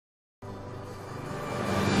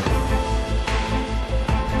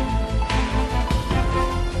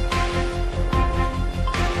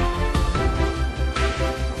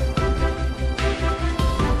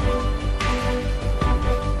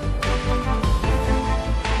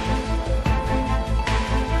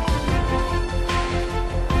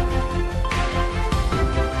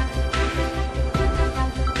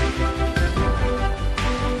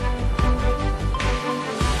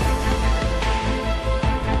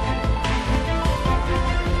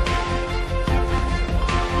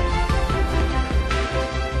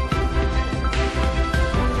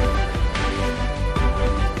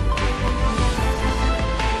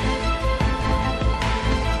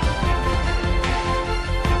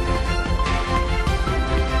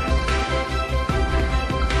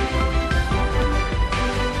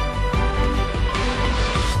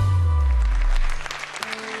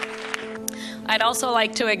I'd also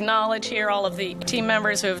like to acknowledge here all of the team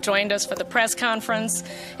members who have joined us for the press conference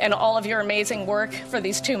and all of your amazing work for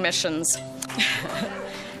these 2 missions.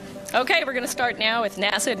 Okay, we're going to start now with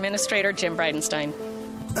NASA Administrator Jim Bridenstine.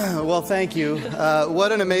 Well, thank you.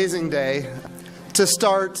 What an amazing day. To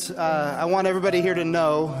start, I want everybody here to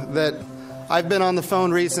know that I've been on the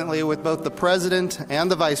phone recently with both the President and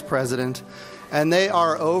the Vice President, and they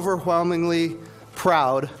are overwhelmingly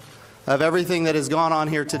proud of everything that has gone on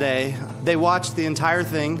here today. They watched the entire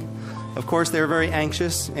thing. Of course, they were very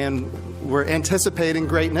anxious and were anticipating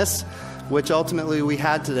greatness, which ultimately we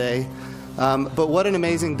had today. But what an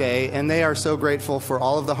amazing day, and they are so grateful for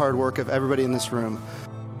all of the hard work of everybody in this room.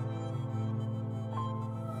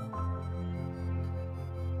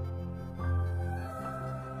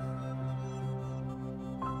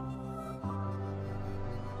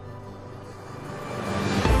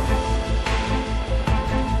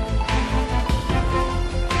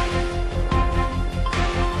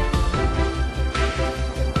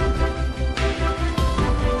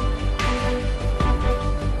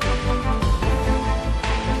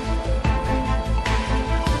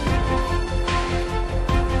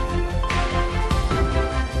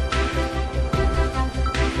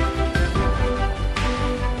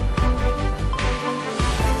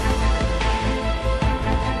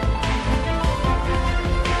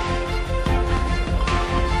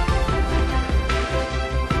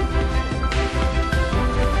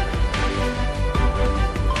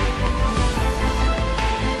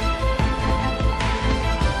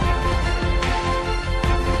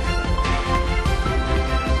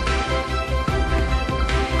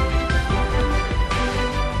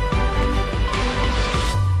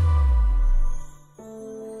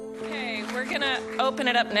 Open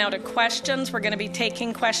it up now to questions. We're going to be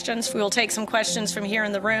taking questions. We will take some questions from here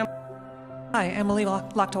in the room. Hi, Emily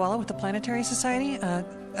Lakdawala with the Planetary Society.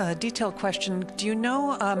 A detailed question. Do you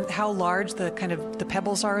know how large the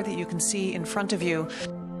pebbles are that you can see in front of you?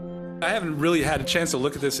 I haven't really had a chance to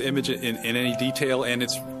look at this image in any detail, and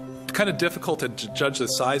it's kind of difficult to judge the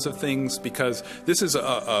size of things because this is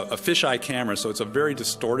a fisheye camera, so it's a very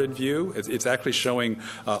distorted view. It's actually showing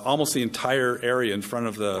almost the entire area in front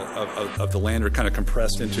of the lander, kind of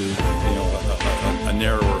compressed into a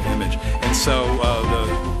narrower image. And so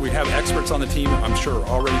we have experts on the team, I'm sure,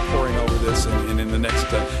 already poring over this, and in the next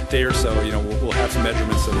day or so, we'll have some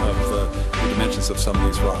measurements of the dimensions of some of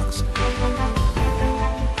these rocks.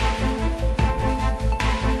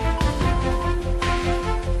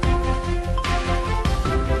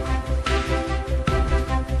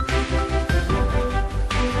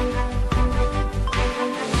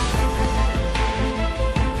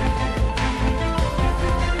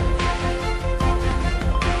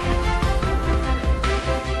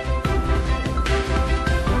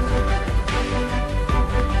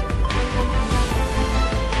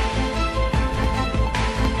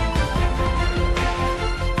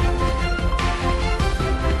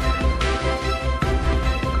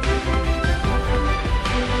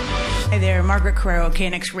 Margaret Carrero,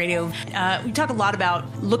 KNX Radio. We talk a lot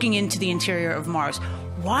about looking into the interior of Mars.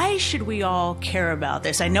 Why should we all care about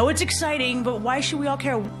this? I know it's exciting, but why should we all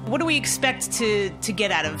care? What do we expect to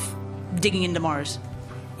get out of digging into Mars?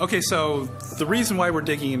 Okay, so the reason why we're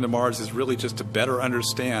digging into Mars is really just to better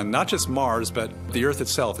understand not just Mars, but the Earth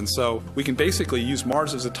itself. And so we can basically use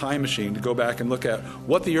Mars as a time machine to go back and look at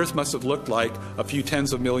what the Earth must have looked like a few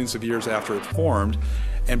tens of millions of years after it formed.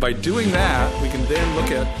 And by doing that, we can then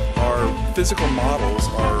look at our physical models,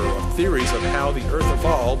 our theories of how the Earth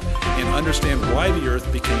evolved, and understand why the Earth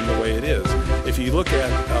became the way it is. If you look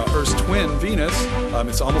at Earth's twin, Venus,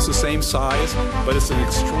 it's almost the same size, but it's an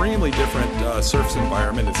extremely different surface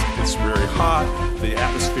environment. It's very hot, the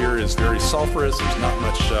atmosphere is very sulfurous, there's not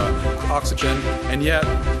much oxygen, and yet,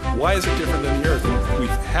 why is it different than the Earth? And we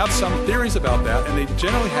have some theories about that, and they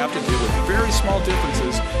generally have to do with very small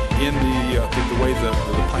differences in the way the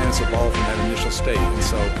planets evolved from that initial state. And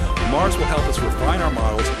so Mars will help us refine our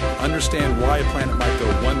models, understand why a planet might go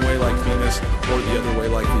one way like Venus or the other way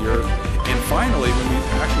like the Earth. And finally, when we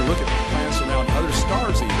actually look at planets around other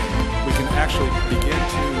stars even, we can actually begin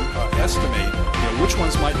to estimate which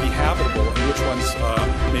ones might be habitable and which ones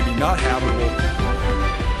maybe not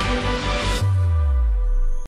habitable.